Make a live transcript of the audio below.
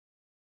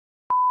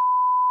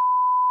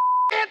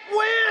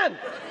win.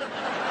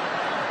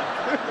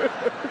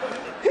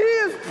 He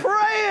is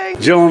praying.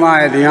 Jill and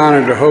I had the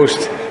honor to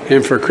host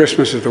him for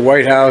Christmas at the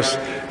White House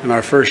in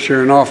our first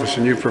year in office,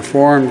 and you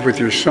performed with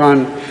your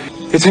son.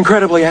 It's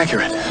incredibly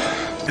accurate.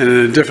 And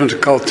in a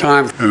difficult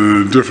time. And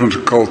in a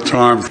difficult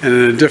time. And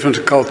in a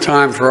difficult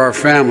time for our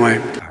family.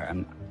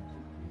 I'm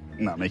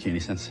not making any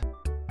sense.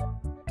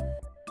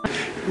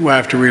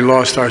 After we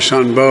lost our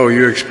son, Bo,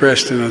 you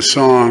expressed in a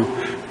song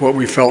what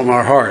we felt in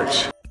our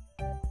hearts.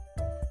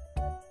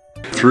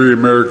 3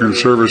 American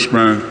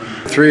servicemen.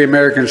 3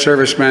 American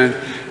servicemen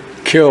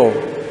killed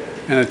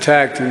and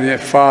attacked in the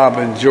FOB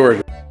in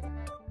Jordan.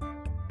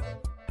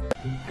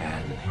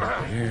 And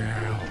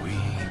here we...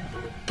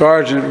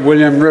 Sergeant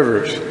William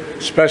Rivers,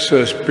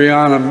 Specialist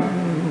Breonna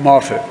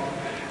Moffett,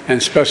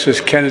 and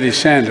Specialist Kennedy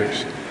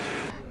Sanders.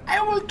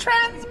 I will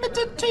transmit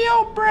it to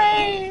your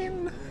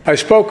brain. I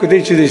spoke with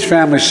each of these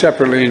families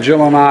separately, and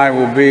Jill and I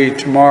will be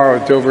tomorrow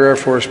at Dover Air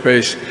Force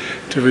Base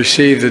to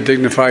receive the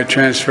dignified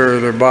transfer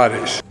of their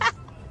bodies.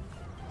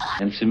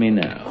 Answer me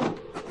now.